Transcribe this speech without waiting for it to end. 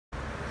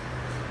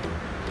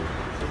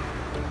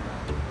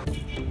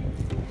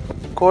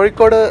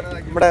കോഴിക്കോട്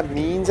നമ്മുടെ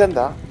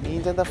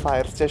മീഞ്ചന്ത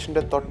ഫയർ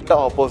സ്റ്റേഷൻ്റെ തൊട്ട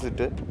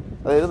ഓപ്പോസിറ്റ്,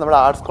 അതായത് നമ്മുടെ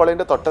ആർട്സ്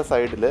കോളേജിൻ്റെ തൊട്ട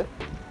സൈഡിൽ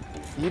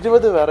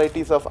 20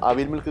 വെറൈറ്റീസ് ഓഫ്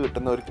അവിൽ മിൽക്ക്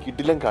കിട്ടുന്ന ഒരു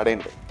കിടിലൻ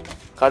കടയുണ്ട്.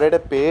 കടയുടെ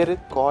പേര്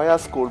കോയ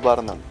സ്കൂൾ ബാർ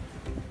എന്നാണ്.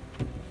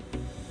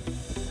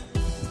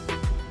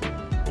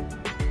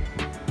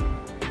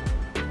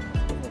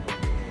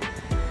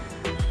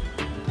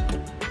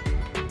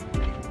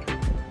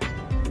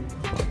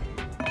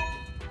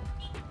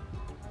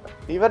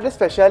 ഇവരുടെ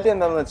സ്പെഷ്യാലിറ്റി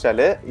എന്താണെന്ന്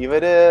വെച്ചാൽ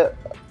ഇവർ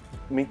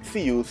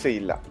മിക്സി യൂസ്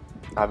ചെയ്യില്ല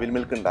അവിൽ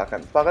മിൽക്ക് ഉണ്ടാക്കാൻ.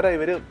 പകരം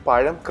ഇവർ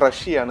പഴം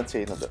ക്രഷ് ചെയ്യാണ്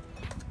ചെയ്യുന്നത്.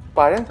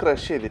 പഴം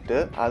ക്രഷ് ചെയ്തിട്ട്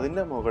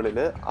അതിൻ്റെ മുകളിൽ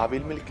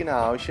അവിൽ മിൽക്കിന്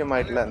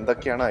ആവശ്യമായിട്ടുള്ള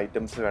എന്തൊക്കെയാണ്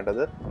ഐറ്റംസ്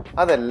വേണ്ടത്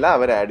അതെല്ലാം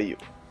അവർ ആഡ്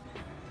ചെയ്യും.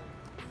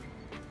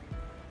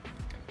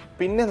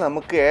 പിന്നെ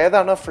നമുക്ക്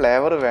ഏതാണോ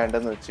ഫ്ലേവർ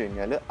വേണ്ടതെന്ന് വെച്ച്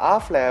കഴിഞ്ഞാൽ ആ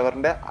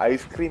ഫ്ലേവറിൻ്റെ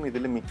ഐസ്ക്രീം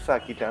ഇതിൽ മിക്സ്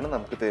ആക്കിയിട്ടാണ്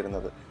നമുക്ക്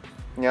തരുന്നത്.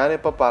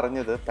 ഞാനിപ്പോൾ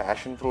പറഞ്ഞത്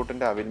പാഷൻ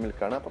ഫ്രൂട്ടിൻ്റെ അവിൽ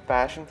മിൽക്കാണ്. അപ്പോൾ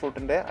പാഷൻ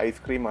ഫ്രൂട്ടിൻ്റെ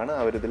ഐസ്ക്രീമാണ്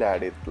അവരിതിൽ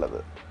ആഡ്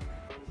ചെയ്തിട്ടുള്ളത്.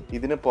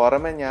 ഇതിന്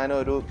പുറമെ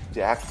ഞാനൊരു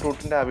ജാക്ക്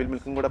ഫ്രൂട്ടിൻ്റെ അവിൽ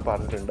മിൽക്കും കൂടെ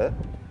പറഞ്ഞിട്ടുണ്ട്.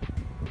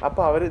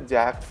 അപ്പോൾ അവർ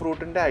ജാക്ക്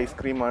ഫ്രൂട്ടിൻ്റെ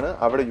ഐസ്ക്രീമാണ്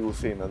അവിടെ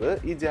യൂസ് ചെയ്യുന്നത്.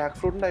 ഈ ജാക്ക്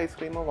ഫ്രൂട്ടിൻ്റെ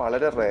ഐസ്ക്രീം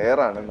വളരെ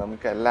റെയറാണ്,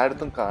 നമുക്ക്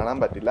എല്ലായിടത്തും കാണാൻ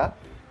പറ്റില്ല.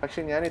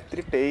 പക്ഷെ ഞാൻ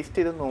ഇത്തിരി ടേസ്റ്റ്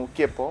ചെയ്ത്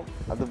നോക്കിയപ്പോൾ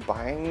അത്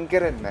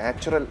ഭയങ്കര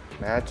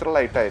നാച്ചുറൽ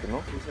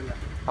ആയിട്ടായിരുന്നു.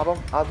 അപ്പം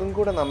അതും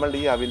കൂടെ നമ്മൾ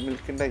ഈ അവിൽ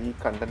മിൽക്കിൻ്റെ ഈ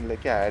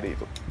കണ്ടന്റിലേക്ക് ആഡ്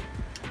ചെയ്തു.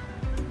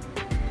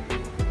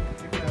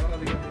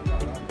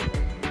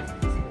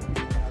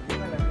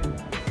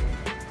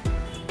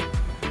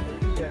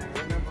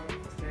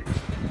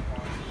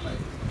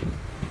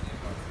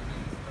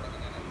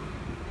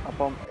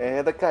 അപ്പം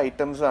ഏതൊക്കെ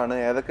ഐറ്റംസ് ആണ്,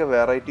 ഏതൊക്കെ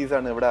വെറൈറ്റീസ്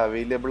ആണ് ഇവിടെ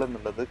അവൈലബിൾ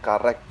എന്നുള്ളത്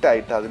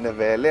കറക്റ്റായിട്ട് അതിൻ്റെ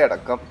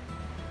വിലയടക്കം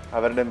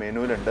അവരുടെ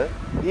മെനുവിലുണ്ട്.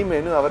 ഈ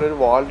മെനു അവരൊരു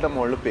വാളിൻ്റെ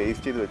മുകളിൽ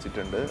പേസ്റ്റ് ചെയ്ത്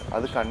വെച്ചിട്ടുണ്ട്.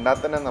 അത് കണ്ടാൽ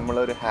തന്നെ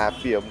നമ്മളൊരു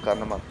ഹാപ്പിയാവും,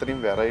 കാരണം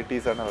അത്രയും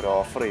വെറൈറ്റീസാണ് അവർ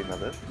ഓഫർ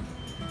ചെയ്യുന്നത്.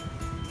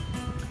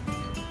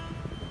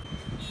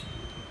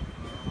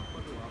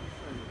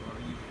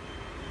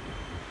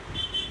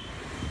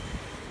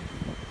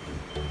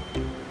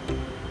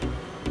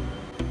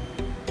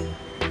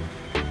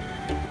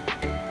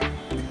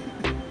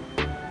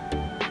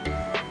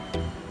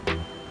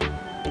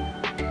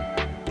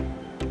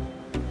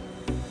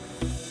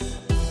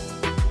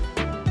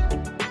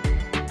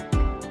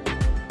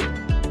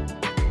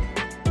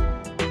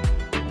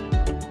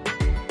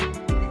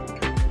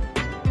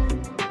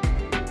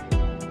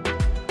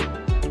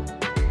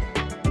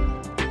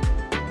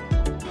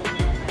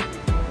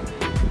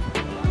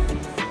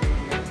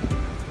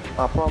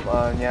 അപ്പം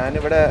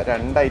ഞാനിവിടെ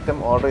 2 ഐറ്റം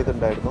ഓർഡർ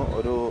ചെയ്തിട്ടുണ്ടായിരുന്നു.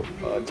 ഒരു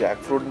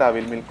ജാക്ക് ഫ്രൂട്ടിൻ്റെ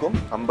അവിൽ മിൽക്കും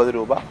 50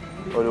 രൂപ,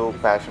 ഒരു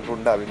പാഷൻ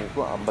ഫ്രൂട്ടിൻ്റെ അവിൽ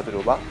മിൽക്കും 50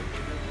 രൂപ.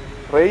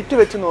 റേറ്റ്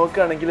വെച്ച്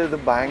നോക്കുകയാണെങ്കിൽ ഇത്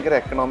ഭയങ്കര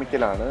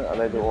എക്കണോമിക്കലാണ്.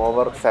 അതായത്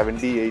ഓവർ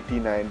 70, 80,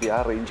 90 ആ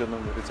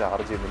റേഞ്ചൊന്നും ഇത്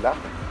ചാർജ് ചെയ്യുന്നില്ല.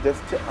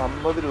 ജസ്റ്റ്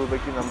 50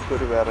 രൂപയ്ക്ക്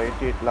നമുക്കൊരു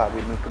വെറൈറ്റി ആയിട്ടുള്ള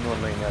അവിൽ മിൽക്ക് എന്ന്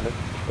പറഞ്ഞു കഴിഞ്ഞാൽ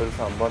ഒരു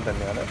സംഭവം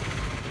തന്നെയാണ്.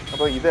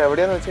 അപ്പോൾ ഇത്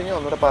എവിടെയാണെന്ന് വെച്ച് കഴിഞ്ഞാൽ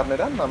ഒന്നുകൂടെ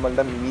പറഞ്ഞുതരാം.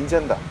 നമ്മളുടെ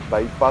മീഞ്ചന്ത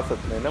ബൈപ്പാസ്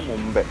എത്തുന്നതിന്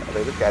മുമ്പേ,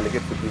 അതായത്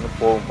കാലിക്കറ്റ് സിറ്റിയിൽ നിന്ന്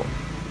പോകുമ്പോൾ,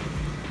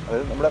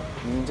 അതായത് നമ്മുടെ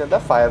മീഞ്ചന്ത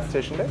ഫയർ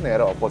സ്റ്റേഷൻ്റെ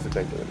നേരെ ഓപ്പോസിറ്റ്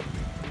ആയിട്ട് വരും.